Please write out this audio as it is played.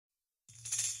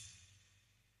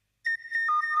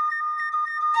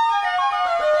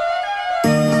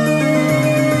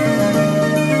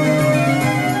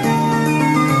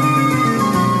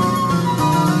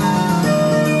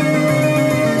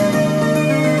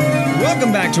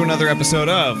Welcome back to another episode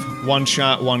of One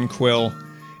Shot, One Quill,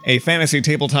 a fantasy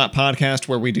tabletop podcast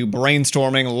where we do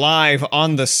brainstorming live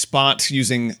on the spot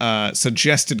using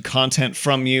suggested content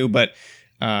from you. But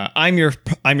I'm your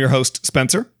host,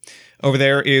 Spencer. Over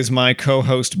there is my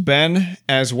co-host, Ben,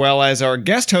 as well as our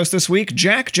guest host this week,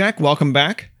 Jack. Jack, welcome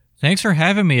back. Thanks for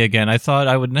having me again. I thought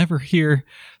I would never hear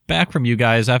back from you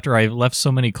guys after I left so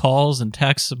many calls and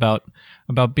texts about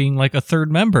being like a third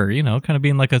member, you know, kind of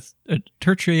being like a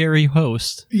tertiary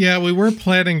host. Yeah, we were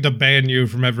planning to ban you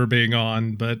from ever being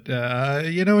on, but,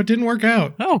 it didn't work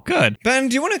out. Oh, good. Ben,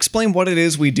 do you want to explain what it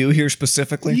is we do here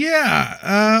specifically?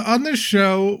 Yeah, on this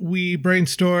show, we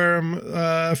brainstorm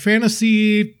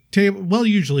fantasy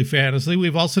usually fantasy.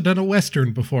 We've also done a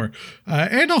Western before,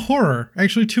 and a horror,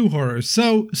 actually 2 horrors.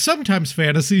 So sometimes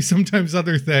fantasy, sometimes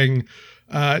other thing.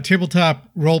 Tabletop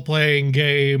role-playing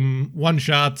game,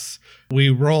 one-shots. We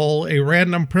roll a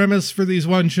random premise for these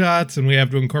one-shots, and we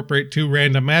have to incorporate 2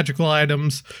 random magical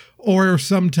items, or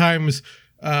sometimes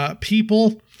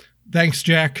people. Thanks,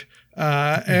 Jack.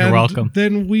 You're welcome.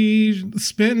 Then we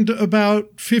spend about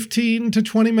 15 to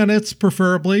 20 minutes,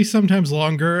 preferably, sometimes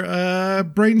longer,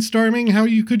 brainstorming how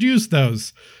you could use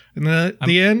those. And at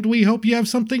the end, we hope you have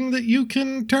something that you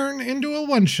can turn into a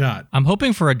one-shot. I'm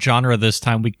hoping for a genre this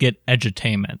time we get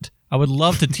edutainment. I would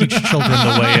love to teach children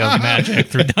the way of magic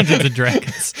through Dungeons &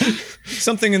 Dragons.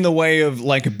 Something in the way of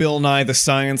like Bill Nye the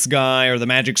Science Guy or the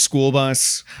Magic School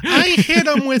Bus. I hit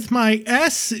him with my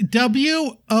SWORD.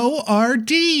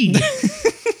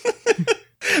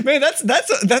 Man,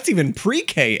 that's even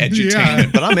pre-K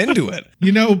edutainment, but I'm into it.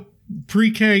 You know,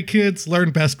 pre-K kids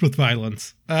learn best with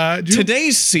violence.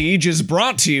 Today's siege is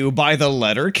brought to you by the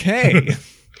letter K.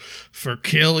 For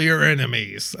kill your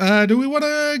enemies. Do we want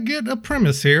to get a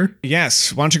premise here?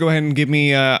 Yes. Why don't you go ahead and give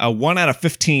me a 1 out of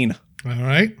 15. All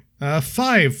right.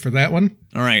 5 for that one.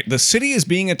 All right. The city is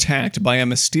being attacked by a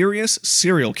mysterious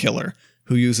serial killer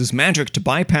who uses magic to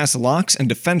bypass locks and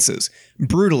defenses,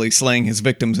 brutally slaying his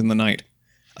victims in the night.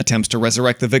 Attempts to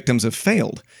resurrect the victims have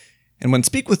failed. And when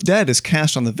Speak with Dead is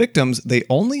cast on the victims, they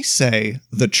only say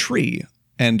the tree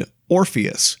and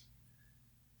Orpheus.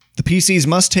 The PCs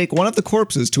must take one of the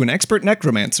corpses to an expert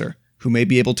necromancer who may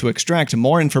be able to extract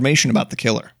more information about the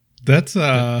killer. That's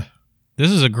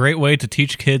This is a great way to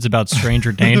teach kids about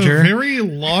stranger danger. A very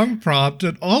long prompt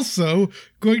and also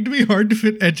going to be hard to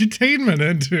fit edutainment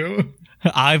into.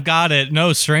 I've got it.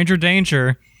 No, stranger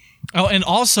danger. Oh, and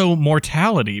also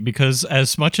mortality, because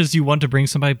as much as you want to bring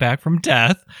somebody back from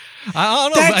death, I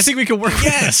don't know, I think we can work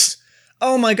with this.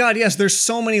 Oh my god, yes, there's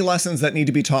so many lessons that need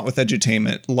to be taught with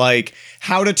edutainment, like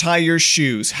how to tie your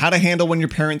shoes, how to handle when your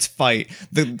parents fight,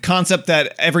 the concept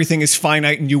that everything is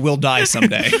finite and you will die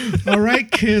someday. All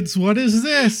right, kids, what is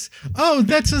this? Oh,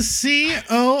 that's a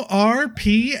CORPSE.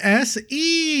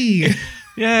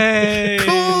 Yay!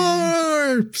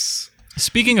 Corpse!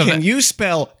 Speaking of Can you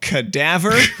spell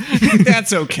cadaver?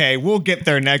 That's okay. We'll get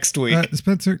there next week.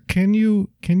 Spencer, can you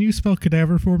spell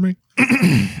cadaver for me?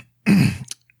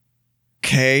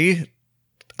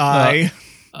 KIDEVRE?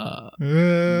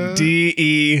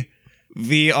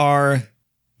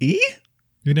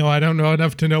 You know, I don't know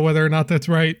enough to know whether or not that's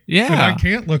right. Yeah. And I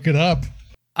can't look it up.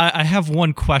 I have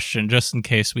one question just in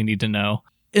case we need to know.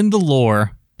 In the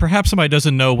lore, perhaps somebody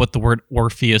doesn't know what the word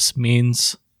Orpheus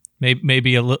means.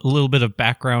 Maybe a little bit of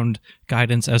background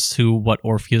guidance as to what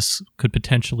Orpheus could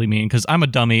potentially mean, because I'm a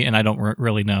dummy and I don't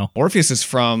really know. Orpheus is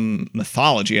from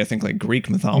mythology, I think, like Greek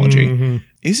mythology. Mm-hmm.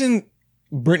 Isn't,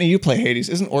 Brittany, you play Hades,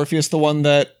 isn't Orpheus the one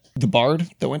the bard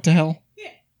that went to hell?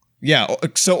 Yeah,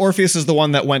 so Orpheus is the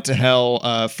one that went to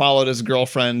hell, followed his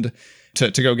girlfriend to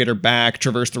go get her back,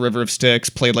 traversed the River of Styx,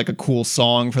 played like a cool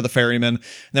song for the ferryman. And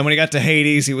then when he got to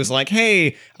Hades, he was like,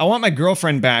 hey, I want my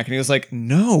girlfriend back. And he was like,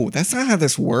 no, that's not how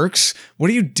this works. What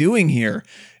are you doing here?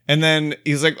 And then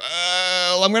he's like,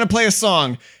 I'm going to play a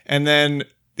song. And then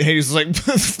Hades was like,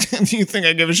 do you think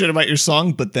I give a shit about your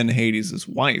song? But then Hades'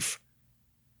 wife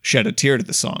shed a tear to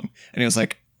the song. And he was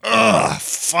like,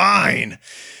 fine.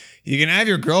 You can have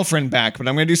your girlfriend back, but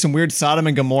I'm going to do some weird Sodom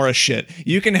and Gomorrah shit.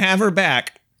 You can have her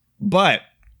back. But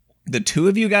the 2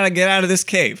 of you got to get out of this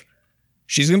cave.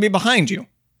 She's going to be behind you.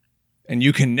 And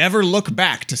you can never look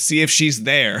back to see if she's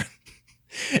there.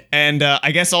 And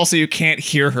I guess also you can't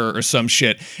hear her or some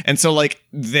shit. And so like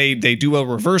they do a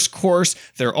reverse course.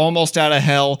 They're almost out of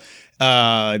hell.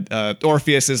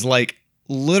 Orpheus is like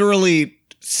literally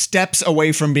steps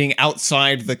away from being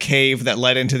outside the cave that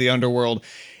led into the underworld.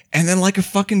 And then like a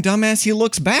fucking dumbass, he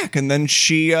looks back. And then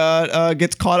she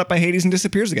gets caught up by Hades and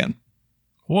disappears again.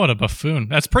 What a buffoon.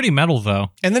 That's pretty metal,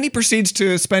 though. And then he proceeds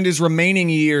to spend his remaining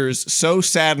years so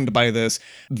saddened by this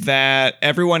that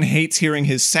everyone hates hearing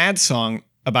his sad song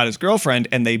about his girlfriend,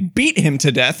 and they beat him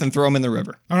to death and throw him in the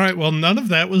river. All right, well, none of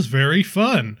that was very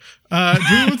fun. Do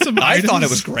you want some I items? thought it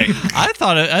was great. I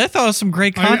thought it was some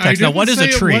great context. I Now, what is didn't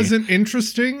a say tree? It wasn't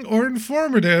interesting or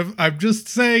informative. I'm just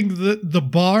saying that the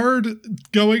bard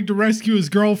going to rescue his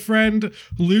girlfriend,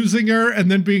 losing her,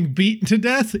 and then being beaten to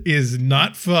death is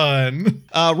not fun.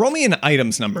 Roll me an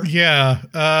items number.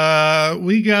 Yeah,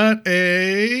 we got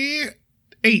a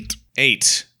 8.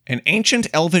 8. An ancient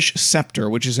elvish scepter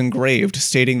which is engraved,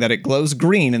 stating that it glows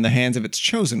green in the hands of its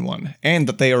chosen one, and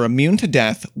that they are immune to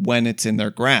death when it's in their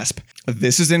grasp.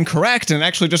 This is incorrect and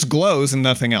actually just glows and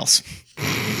nothing else.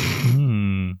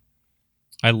 I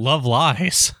love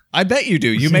lies. I bet you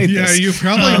do. You made this. Yeah, you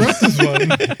probably wrote this one.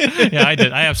 Yeah, I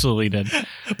did. I absolutely did.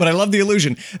 But I love the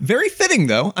illusion. Very fitting,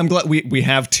 though. I'm glad we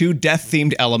have 2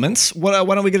 death-themed elements. Why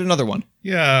don't we get another one?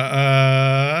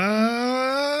 Yeah,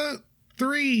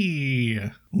 3.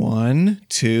 1,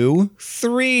 2,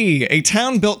 3. A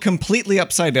town built completely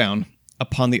upside down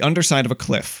upon the underside of a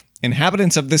cliff.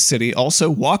 Inhabitants of this city also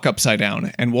walk upside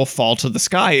down and will fall to the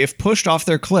sky if pushed off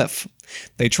their cliff.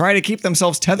 They try to keep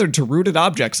themselves tethered to rooted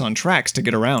objects on tracks to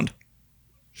get around.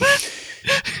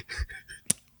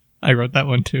 I wrote that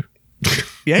one too.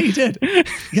 Yeah, you did.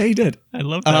 Yeah, you did. I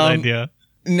love that idea.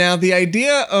 Now, the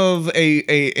idea of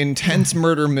a intense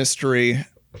murder mystery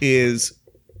is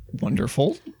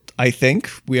wonderful. I think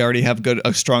we already have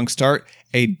a strong start.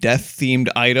 A death-themed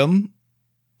item,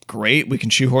 great. We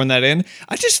can shoehorn that in.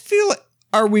 I just feel,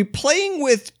 are we playing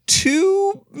with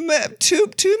too many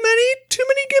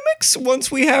gimmicks?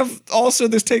 Once we have also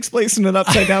this takes place in an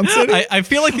upside down city. I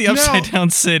feel like the upside down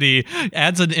city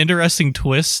adds an interesting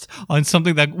twist on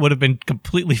something that would have been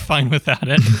completely fine without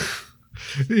it.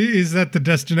 Is that the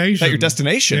destination? Is that your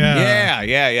destination? Yeah.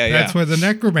 That's where the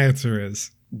necromancer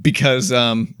is. Because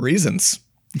reasons.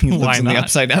 He lives Why in the not?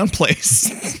 upside down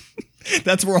place.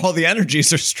 That's where all the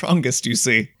energies are strongest, you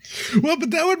see. Well,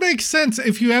 but that would make sense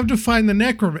if you have to find the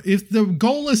necromancer. If the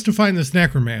goal is to find this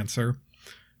necromancer,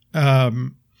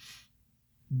 then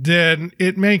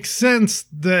it makes sense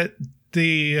that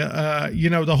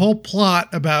the whole plot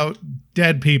about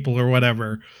dead people or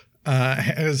whatever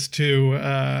has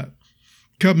to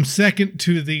come second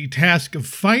to the task of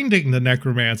finding the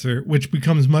necromancer, which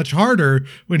becomes much harder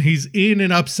when he's in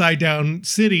an upside down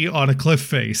city on a cliff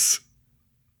face.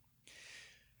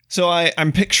 So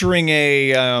I'm picturing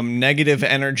a negative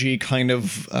energy kind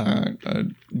of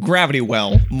gravity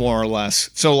well, more or less.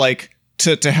 So like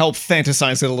to help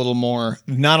fantasize it a little more,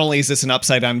 not only is this an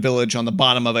upside down village on the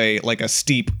bottom of a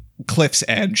steep cliff's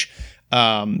edge,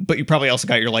 but you probably also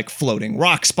got your like floating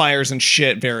rock spires and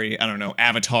shit. Very, I don't know,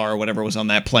 Avatar or whatever was on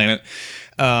that planet.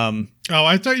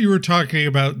 I thought you were talking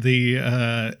about the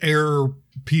air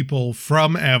people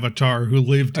from Avatar who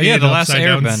lived in the Last upside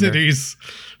down Airbender. cities.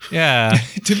 Yeah.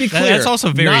 To be clear, That's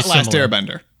also very not Last similar.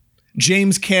 Airbender.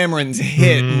 James Cameron's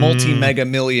hit multi-mega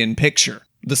million picture,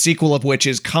 the sequel of which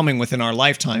is coming within our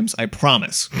lifetimes, I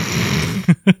promise.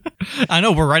 I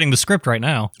know, we're writing the script right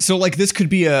now. So, like, this could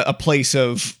be a place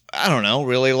of, I don't know,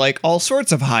 really, like, all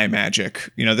sorts of high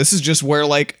magic. You know, this is just where,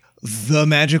 like, the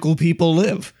magical people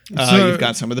live. You've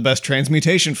got some of the best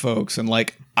transmutation folks, and,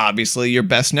 like, obviously your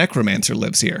best necromancer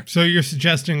lives here. So you're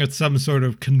suggesting it's some sort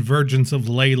of convergence of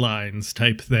ley lines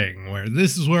type thing, where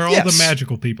this is where all the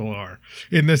magical people are.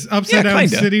 In this upside down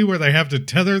kinda. city where they have to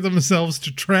tether themselves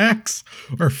to tracks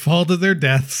or fall to their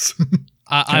deaths.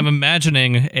 I'm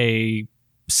imagining a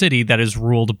city that is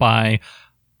ruled by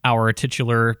our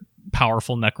titular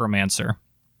powerful necromancer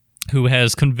who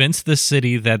has convinced this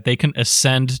city that they can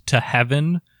ascend to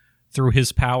heaven through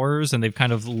his powers, and they've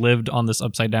kind of lived on this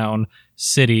upside down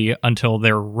city until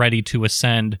they're ready to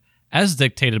ascend as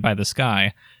dictated by the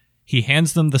sky. He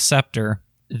hands them the scepter,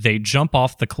 they jump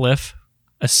off the cliff,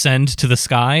 ascend to the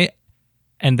sky,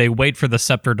 and they wait for the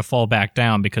scepter to fall back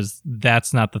down because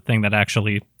that's not the thing that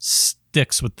actually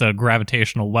sticks with the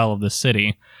gravitational well of the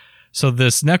city. So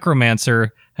this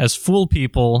necromancer has fooled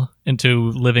people into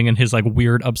living in his like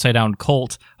weird upside down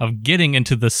cult of getting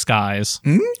into the skies.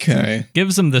 Okay.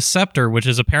 Gives them the scepter, which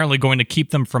is apparently going to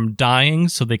keep them from dying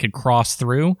so they could cross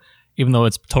through, even though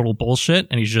it's total bullshit,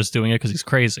 and he's just doing it because he's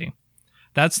crazy.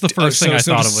 That's the first thing I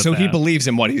thought of with So he that. believes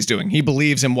in what he's doing. He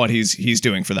believes in what he's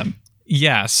doing for them.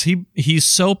 Yes, he's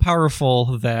so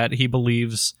powerful that he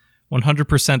believes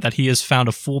 100% that he has found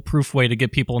a foolproof way to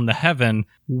get people into heaven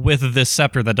with this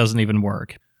scepter that doesn't even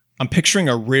work. I'm picturing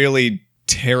a really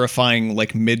terrifying,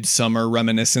 like, Midsummer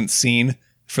reminiscent scene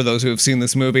for those who have seen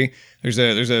this movie. There's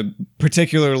a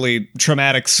particularly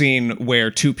traumatic scene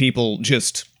where two people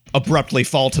just abruptly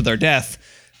fall to their death.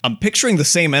 I'm picturing the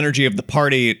same energy of the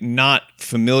party, not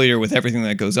familiar with everything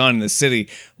that goes on in the city,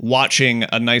 watching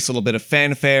a nice little bit of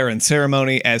fanfare and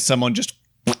ceremony as someone just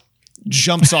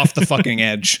jumps off the fucking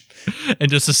edge and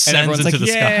just ascends into the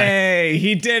sky. Yay,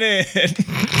 he did it.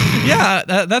 Yeah,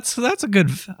 that's a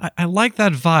good. I like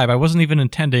that vibe. I wasn't even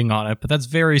intending on it, but that's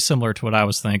very similar to what I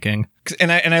was thinking.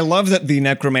 And I love that the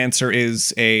necromancer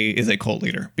is a cult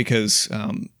leader, because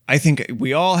I think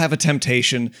we all have a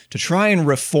temptation to try and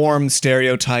reform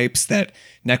stereotypes that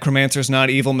necromancer's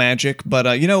not evil magic,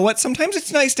 but you know what? Sometimes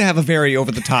it's nice to have a very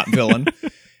over the top villain.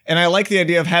 And I like the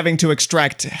idea of having to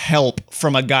extract help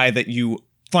from a guy that you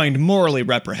find morally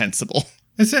reprehensible.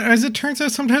 As it turns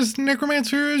out, sometimes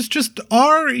necromancers just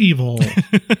are evil.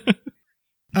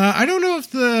 I don't know if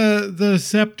the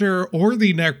scepter or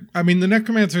the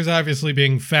necromancer is obviously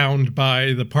being found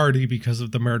by the party because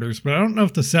of the murders, but I don't know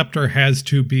if the scepter has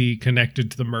to be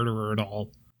connected to the murderer at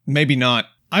all. Maybe not.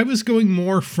 I was going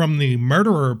more from the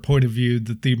murderer point of view,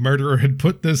 that the murderer had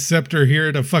put this scepter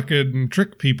here to fucking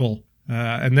trick people.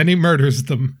 And then he murders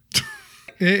them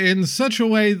in such a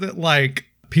way that, like,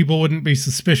 people wouldn't be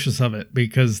suspicious of it,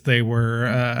 because they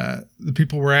were, the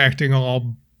people were acting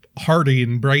all hearty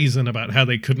and brazen about how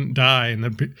they couldn't die. And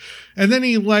then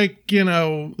he, like, you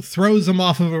know, throws them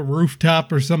off of a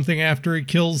rooftop or something after he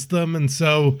kills them. And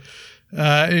so,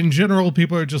 in general,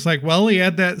 people are just like, well, he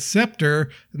had that scepter,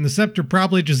 and the scepter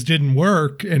probably just didn't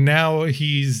work, and now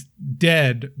he's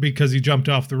dead because he jumped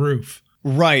off the roof.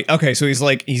 Right. Okay. So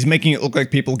he's making it look like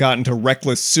people got into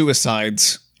reckless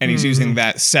suicides, and he's using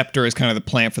that scepter as kind of the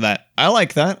plan for that. I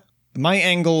like that. My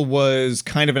angle was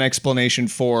kind of an explanation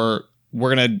for,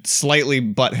 we're going to slightly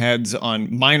butt heads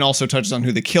on, mine also touches on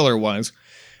who the killer was.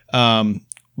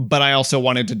 But I also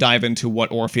wanted to dive into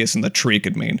what Orpheus and the tree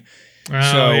could mean.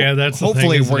 Oh, so yeah, that's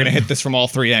hopefully the thing, we're going to hit this from all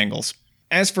three angles.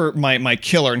 As for my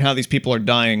killer and how these people are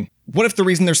dying, what if the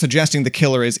reason they're suggesting the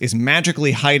killer is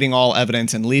magically hiding all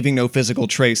evidence and leaving no physical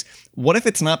trace? What if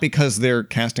it's not because they're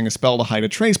casting a spell to hide a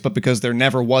trace, but because there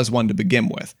never was one to begin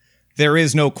with? There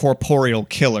is no corporeal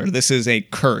killer. This is a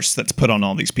curse that's put on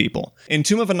all these people. In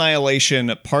Tomb of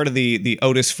Annihilation, part of the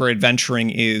Otis for adventuring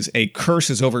is a curse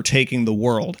is overtaking the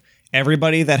world.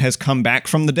 Everybody that has come back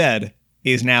from the dead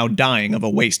is now dying of a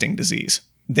wasting disease.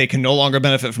 They can no longer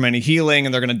benefit from any healing,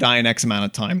 and they're going to die in X amount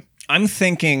of time. I'm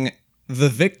thinking the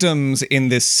victims in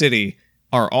this city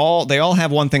they all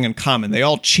have one thing in common. They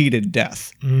all cheated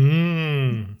death.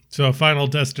 So a Final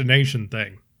Destination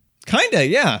thing. Kinda,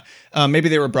 yeah. Maybe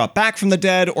they were brought back from the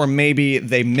dead, or maybe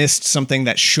they missed something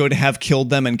that should have killed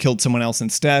them and killed someone else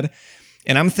instead.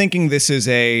 And I'm thinking this is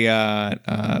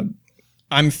I'm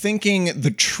thinking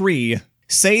the tree,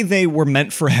 say they were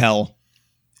meant for hell,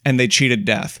 and they cheated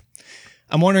death.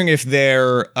 I'm wondering if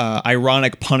their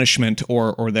ironic punishment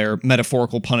or their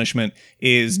metaphorical punishment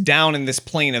is down in this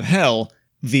plane of hell.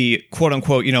 The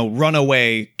quote-unquote,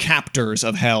 runaway captors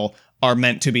of hell are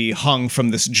meant to be hung from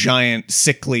this giant,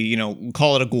 sickly,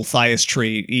 call it a Gulthias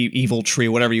tree, evil tree,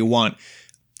 whatever you want.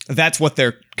 That's what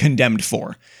they're condemned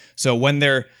for. So when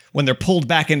they're pulled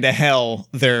back into hell,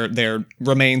 their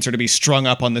remains are to be strung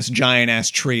up on this giant-ass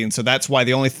tree. And so that's why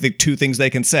the only two things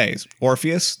they can say is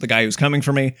Orpheus, the guy who's coming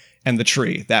for me, and the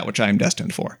tree, that which I am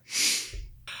destined for.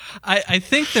 I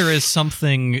think there is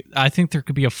something, I think there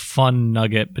could be a fun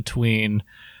nugget between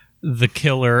the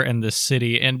killer and the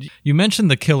city. And you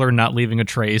mentioned the killer not leaving a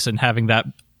trace and having that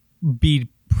be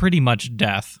pretty much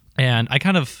death. And I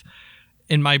kind of,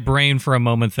 in my brain for a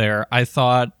moment there, I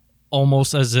thought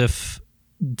almost as if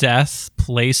death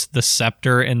placed the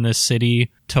scepter in the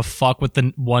city to fuck with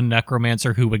the one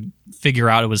necromancer who would figure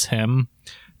out it was him,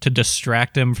 to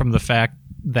distract him from the fact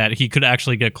that he could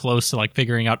actually get close to like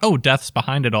figuring out, oh, death's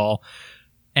behind it all.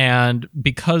 And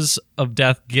because of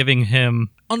death giving him,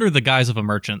 under the guise of a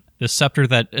merchant, this scepter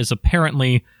that is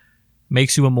apparently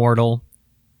makes you immortal,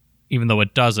 even though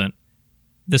it doesn't,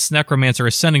 this necromancer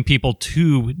is sending people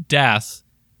to death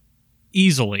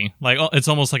easily. Like, it's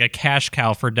almost like a cash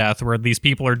cow for death, where these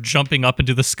people are jumping up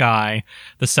into the sky,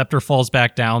 the scepter falls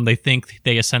back down, they think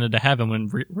they ascended to heaven,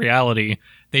 when reality,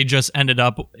 they just ended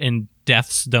up in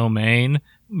death's domain,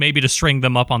 maybe to string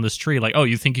them up on this tree, like, oh,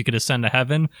 you think you could ascend to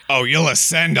heaven? Oh, you'll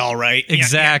ascend, all right.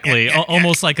 Exactly.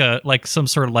 Almost like some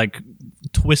sort of like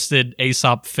twisted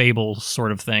Aesop fable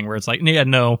sort of thing, where it's like, yeah,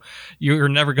 no, you're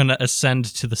never going to ascend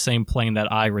to the same plane that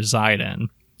I reside in.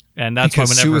 And that's because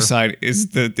why whenever suicide is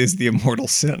the immortal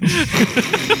sin. We're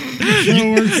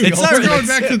going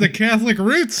back to the Catholic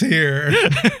roots here.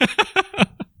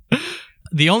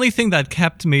 The only thing that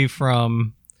kept me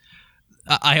from,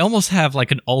 I almost have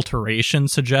like an alteration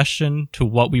suggestion to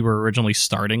what we were originally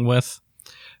starting with,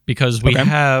 because we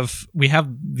have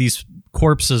these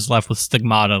corpses left with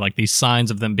stigmata, like these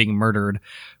signs of them being murdered.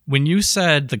 When you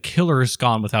said the killer's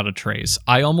gone without a trace,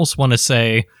 I almost want to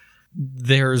say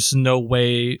there's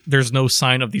no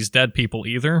sign of these dead people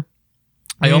either.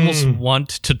 I almost want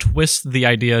to twist the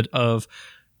idea of,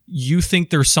 you think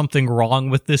there's something wrong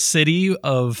with this city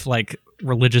of like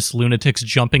religious lunatics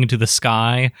jumping into the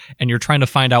sky, and you're trying to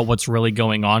find out what's really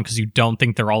going on because you don't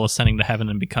think they're all ascending to heaven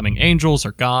and becoming angels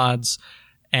or gods.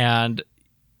 And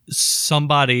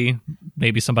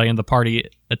maybe somebody in the party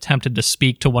attempted to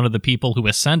speak to one of the people who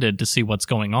ascended to see what's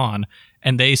going on,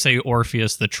 and they say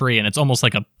Orpheus the tree, and it's almost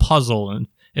like a puzzle,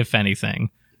 if anything.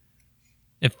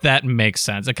 If that makes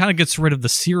sense. It kind of gets rid of the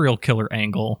serial killer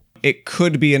angle. It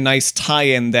could be a nice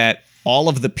tie-in that all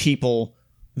of the people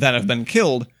that have been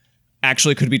killed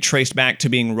actually could be traced back to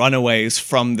being runaways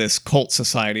from this cult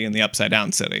society in the Upside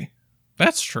Down City.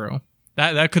 That's true.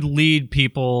 That could lead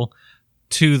people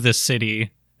to the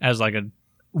city as like a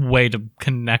way to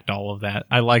connect all of that.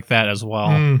 I like that as well.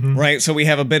 Mm-hmm. Right, so we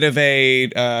have a bit of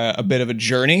a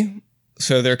journey.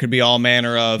 So there could be all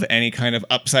manner of any kind of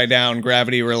upside down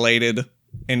gravity related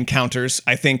encounters.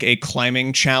 I think a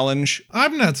climbing challenge.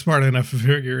 I'm not smart enough to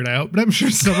figure it out, but I'm sure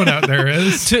someone out there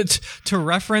is. To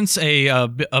reference a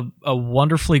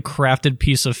wonderfully crafted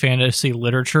piece of fantasy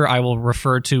literature, I will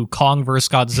refer to Kong vs.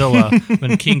 Godzilla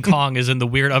when King Kong is in the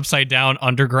weird upside down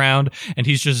underground and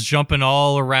he's just jumping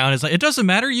all around. It's like, it doesn't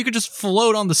matter. You could just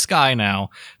float on the sky now.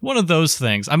 One of those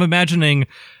things. I'm imagining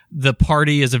the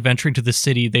party is adventuring to the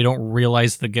city. They don't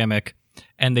realize the gimmick.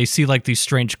 And they see like these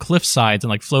strange cliff sides and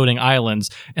like floating islands.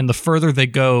 And the further they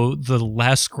go, the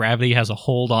less gravity has a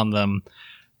hold on them.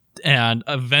 And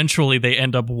eventually they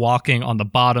end up walking on the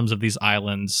bottoms of these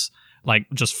islands, like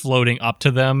just floating up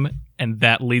to them. And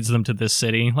that leads them to this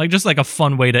city. Like just like a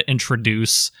fun way to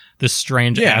introduce this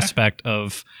strange aspect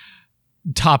of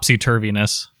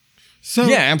topsy-turviness. So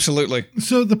yeah, absolutely.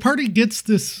 So the party gets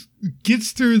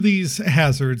through these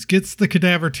hazards, gets the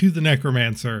cadaver to the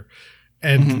necromancer.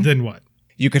 And then what?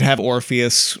 You could have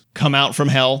Orpheus come out from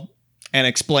hell and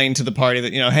explain to the party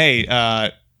that,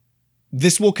 hey,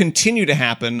 this will continue to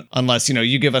happen unless,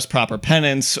 you give us proper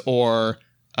penance, or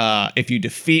if you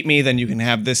defeat me, then you can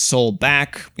have this soul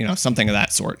back, something of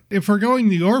that sort. If we're going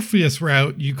the Orpheus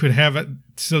route, you could have it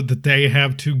so that they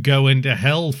have to go into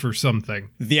hell for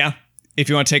something. Yeah. If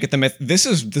you want to take it the myth, this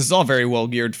is all very well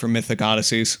geared for Mythic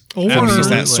Odysseys. Or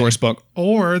that source book.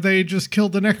 Or they just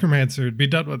killed the necromancer and be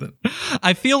done with it.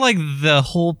 I feel like the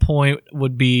whole point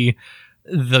would be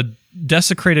the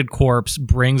desecrated corpse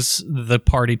brings the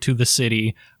party to the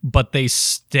city, but they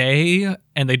stay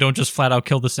and they don't just flat out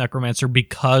kill this necromancer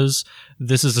because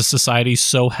this is a society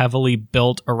so heavily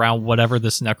built around whatever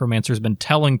this necromancer has been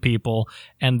telling people,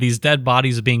 and these dead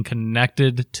bodies being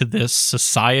connected to this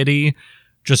society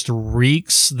just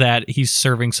reeks that he's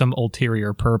serving some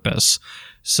ulterior purpose.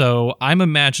 So I'm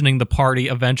imagining the party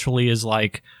eventually is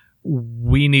like,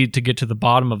 we need to get to the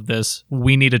bottom of this.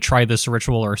 We need to try this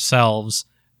ritual ourselves.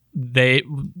 The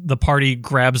party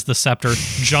grabs the scepter,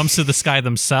 jumps to the sky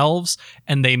themselves,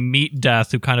 and they meet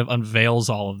Death, who kind of unveils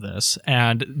all of this.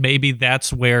 And maybe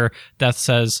that's where Death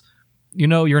says,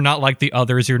 you're not like the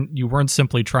others. You weren't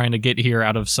simply trying to get here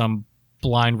out of some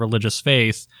blind religious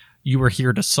faith. You were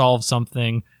here to solve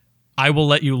something. I will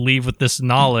let you leave with this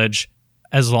knowledge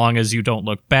as long as you don't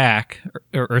look back,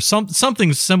 or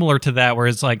something similar to that, where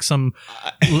it's like some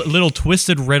little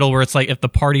twisted riddle where it's like, if the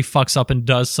party fucks up and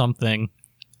does something,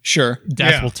 sure,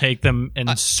 Death will take them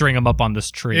and string them up on this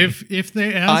tree. If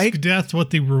they ask Death what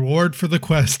the reward for the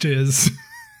quest is,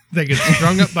 they get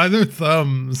strung up by their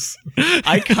thumbs.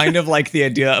 I kind of like the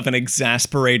idea of an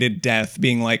exasperated Death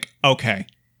being like, okay,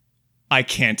 I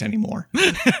can't anymore.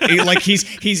 Like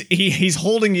he's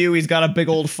holding you. He's got a big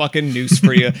old fucking noose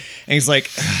for you, and he's like,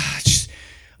 just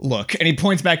look. And he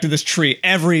points back to this tree.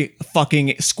 Every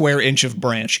fucking square inch of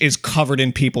branch is covered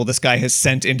in people this guy has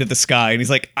sent into the sky. And he's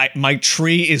like, my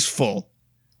tree is full.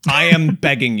 I am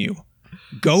begging you,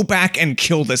 go back and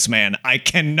kill this man. I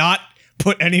cannot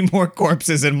put any more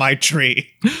corpses in my tree.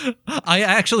 I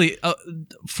actually,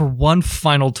 for one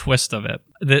final twist of it,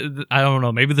 I don't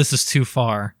know. Maybe this is too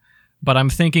far. But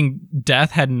I'm thinking Death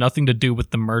had nothing to do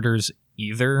with the murders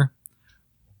either,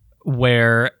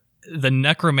 where the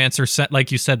necromancer sent,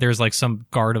 like you said, there's like some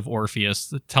guard of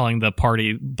Orpheus telling the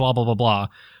party, blah, blah, blah, blah.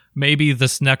 Maybe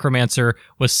this necromancer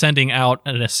was sending out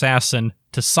an assassin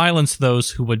to silence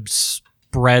those who would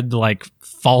spread like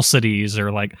falsities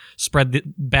or like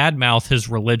badmouth his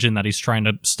religion that he's trying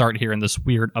to start here in this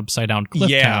weird upside down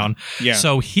cliff town. Yeah.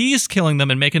 So he's killing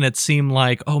them and making it seem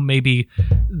like, oh, maybe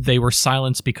they were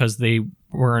silenced because they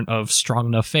weren't of strong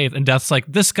enough faith. And Death's like,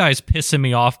 this guy's pissing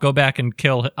me off. Go back and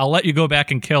kill him. I'll let you go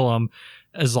back and kill him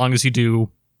as long as you do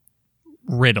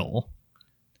Riddle.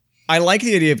 I like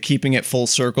the idea of keeping it full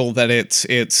circle, that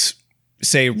it's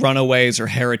say runaways or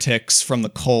heretics from the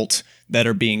cult that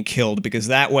are being killed, because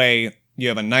that way you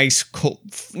have a nice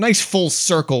full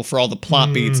circle for all the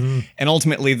plot beats. And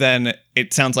ultimately then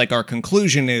it sounds like our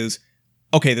conclusion is,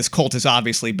 okay, this cult is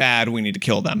obviously bad. We need to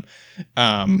kill them.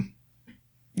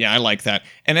 Yeah, I like that.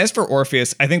 And as for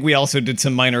Orpheus, I think we also did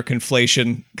some minor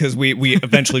conflation because we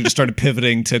eventually just started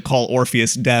pivoting to call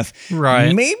Orpheus Death.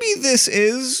 Right. Maybe this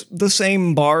is the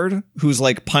same bard who's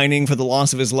like pining for the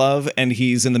loss of his love, and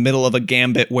he's in the middle of a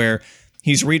gambit where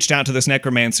he's reached out to this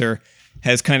necromancer,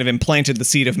 has kind of implanted the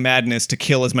seed of madness to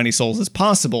kill as many souls as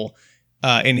possible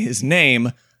in his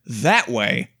name. That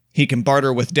way, he can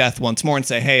barter with Death once more and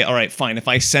say, hey, all right, fine, if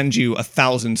I send you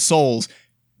 1,000 souls,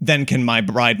 then can my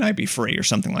bride and I be free, or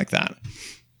something like that.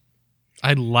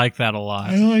 I like that a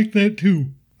lot. I like that too.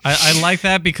 I like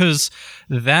that because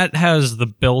that has the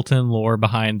built-in lore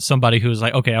behind somebody who's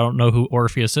like, okay, I don't know who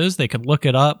Orpheus is. They could look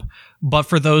it up. But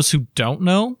for those who don't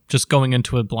know, just going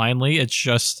into it blindly,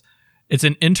 it's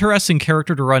an interesting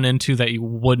character to run into that you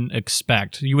wouldn't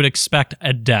expect. You would expect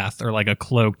a Death or like a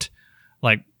cloaked,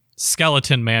 like,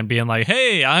 skeleton man being like,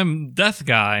 hey, I'm Death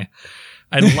guy.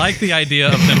 I like the idea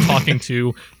of them talking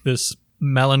to this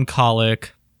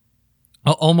melancholic,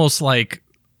 almost like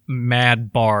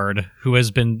mad bard who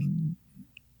has been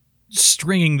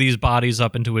stringing these bodies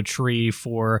up into a tree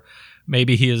for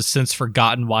maybe he has since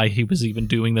forgotten why he was even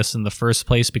doing this in the first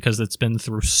place, because it's been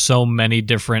through so many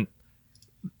different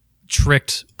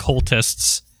tricked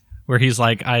cultists where he's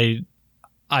like,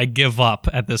 I give up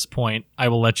at this point. I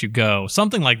will let you go.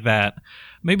 Something like that.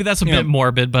 Maybe that's a bit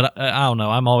morbid, but I don't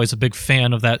know. I'm always a big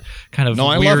fan of that kind of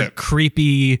weird,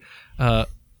 creepy,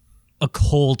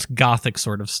 occult, gothic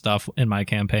sort of stuff in my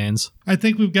campaigns. I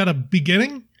think we've got a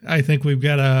beginning. I think we've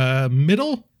got a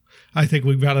middle. I think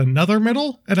we've got another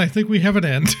middle. And I think we have an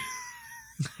end.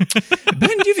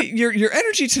 Ben, your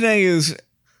energy today is...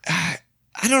 I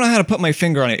don't know how to put my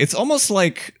finger on it. It's almost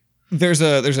like... There's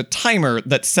a timer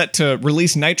that's set to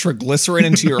release nitroglycerin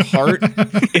into your heart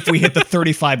if we hit the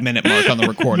 35-minute mark on the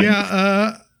recording.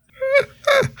 Yeah,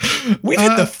 we've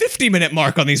hit the 50-minute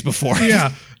mark on these before.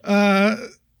 Yeah.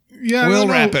 We'll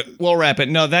wrap it.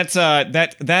 No,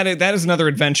 that is another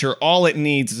adventure. All it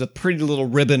needs is a pretty little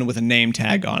ribbon with a name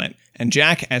tag on it. And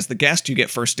Jack, as the guest, you get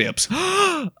first dibs.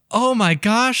 Oh my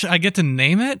gosh, I get to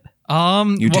name it?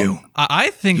 You do. I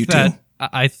think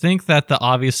that the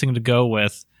obvious thing to go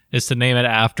with is to name it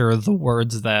after the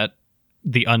words that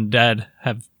the undead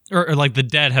have, or like the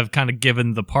dead have kind of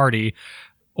given the party,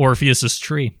 Orpheus's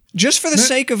tree. Just for the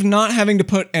sake of not having to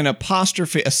put an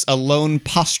apostrophe, a lone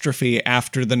apostrophe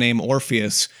after the name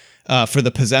Orpheus for the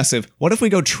possessive, what if we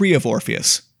go Tree of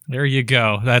Orpheus? There you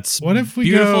go. That's what if we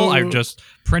beautiful. Go, I've just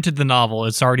printed the novel.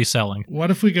 It's already selling.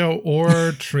 What if we go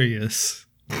Ortreus?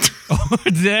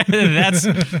 That's...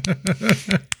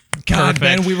 God,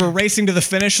 Ben, we were racing to the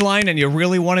finish line, and you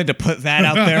really wanted to put that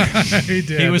out there. I did.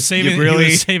 He was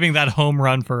saving that home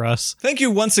run for us. Thank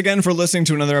you once again for listening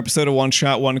to another episode of One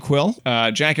Shot, One Quill.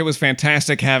 Jack, it was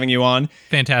fantastic having you on.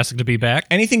 Fantastic to be back.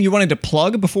 Anything you wanted to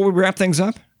plug before we wrap things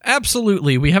up?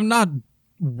 Absolutely. We have not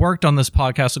worked on this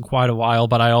podcast in quite a while,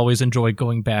 but I always enjoy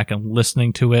going back and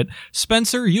listening to it.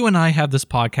 Spencer, you and I have this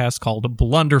podcast called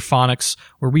Blunderphonics,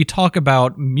 where we talk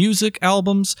about music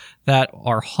albums that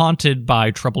are haunted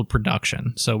by troubled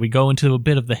production. So we go into a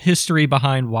bit of the history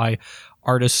behind why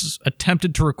artists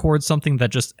attempted to record something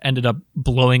that just ended up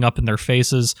blowing up in their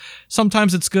faces.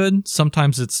 Sometimes it's good,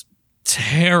 sometimes it's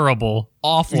terrible,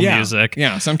 awful music.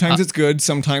 Yeah, sometimes it's good,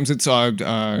 sometimes it's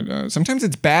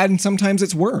bad, and sometimes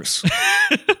it's worse.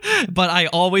 But I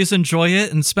always enjoy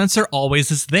it, and Spencer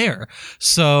always is there.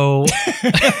 So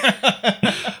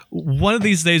one of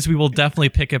these days we will definitely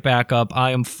pick it back up.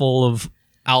 I am full of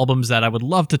albums that I would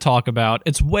love to talk about.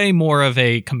 It's way more of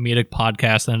a comedic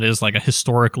podcast than it is like a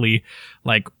historically,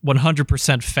 like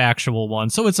 100% factual one.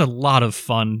 So it's a lot of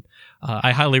fun.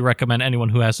 I highly recommend anyone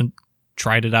who hasn't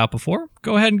tried it out before,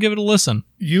 go ahead and give it a listen.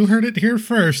 You heard it here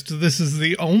first. This is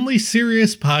the only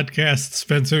serious podcast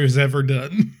Spencer has ever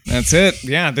done. That's it.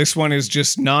 Yeah, this one is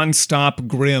just nonstop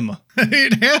grim.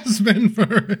 It has been for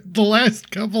the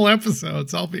last couple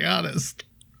episodes, I'll be honest.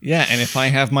 Yeah, and if I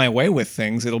have my way with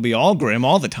things, it'll be all grim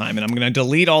all the time, and I'm going to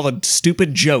delete all the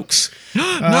stupid jokes.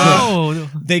 No!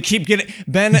 They keep getting...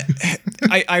 Ben,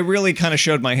 I really kind of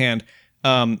showed my hand.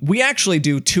 We actually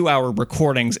do 2-hour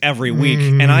recordings every week,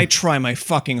 and I try my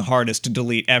fucking hardest to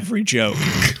delete every joke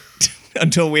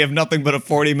until we have nothing but a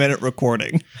 40-minute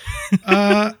recording.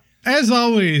 As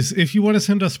always, if you want to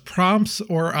send us prompts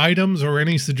or items or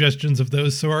any suggestions of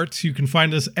those sorts, you can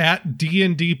find us at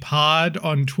D&D Pod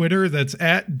on Twitter. That's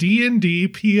at D&D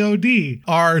POD.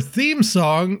 Our theme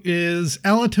song is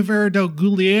Alla Tavera del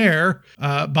Goulier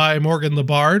by Morgan the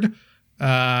Bard.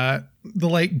 The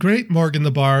late, great Morgan the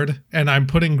Bard, and I'm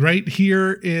putting great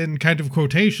here in kind of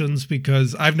quotations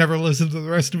because I've never listened to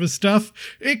the rest of his stuff.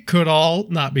 It could all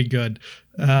not be good.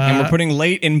 And we're putting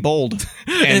late in bold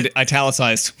and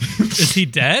italicized. Is he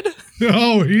dead?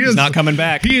 Oh, he is. He's not coming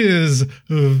back. He is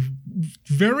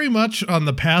very much on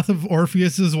the path of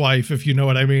Orpheus's wife, if you know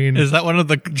what I mean. Is that one of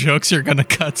the jokes you're going to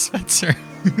cut, Spencer?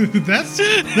 That's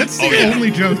the only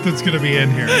joke that's going to be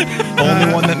in here.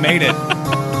 Only one that made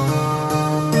it.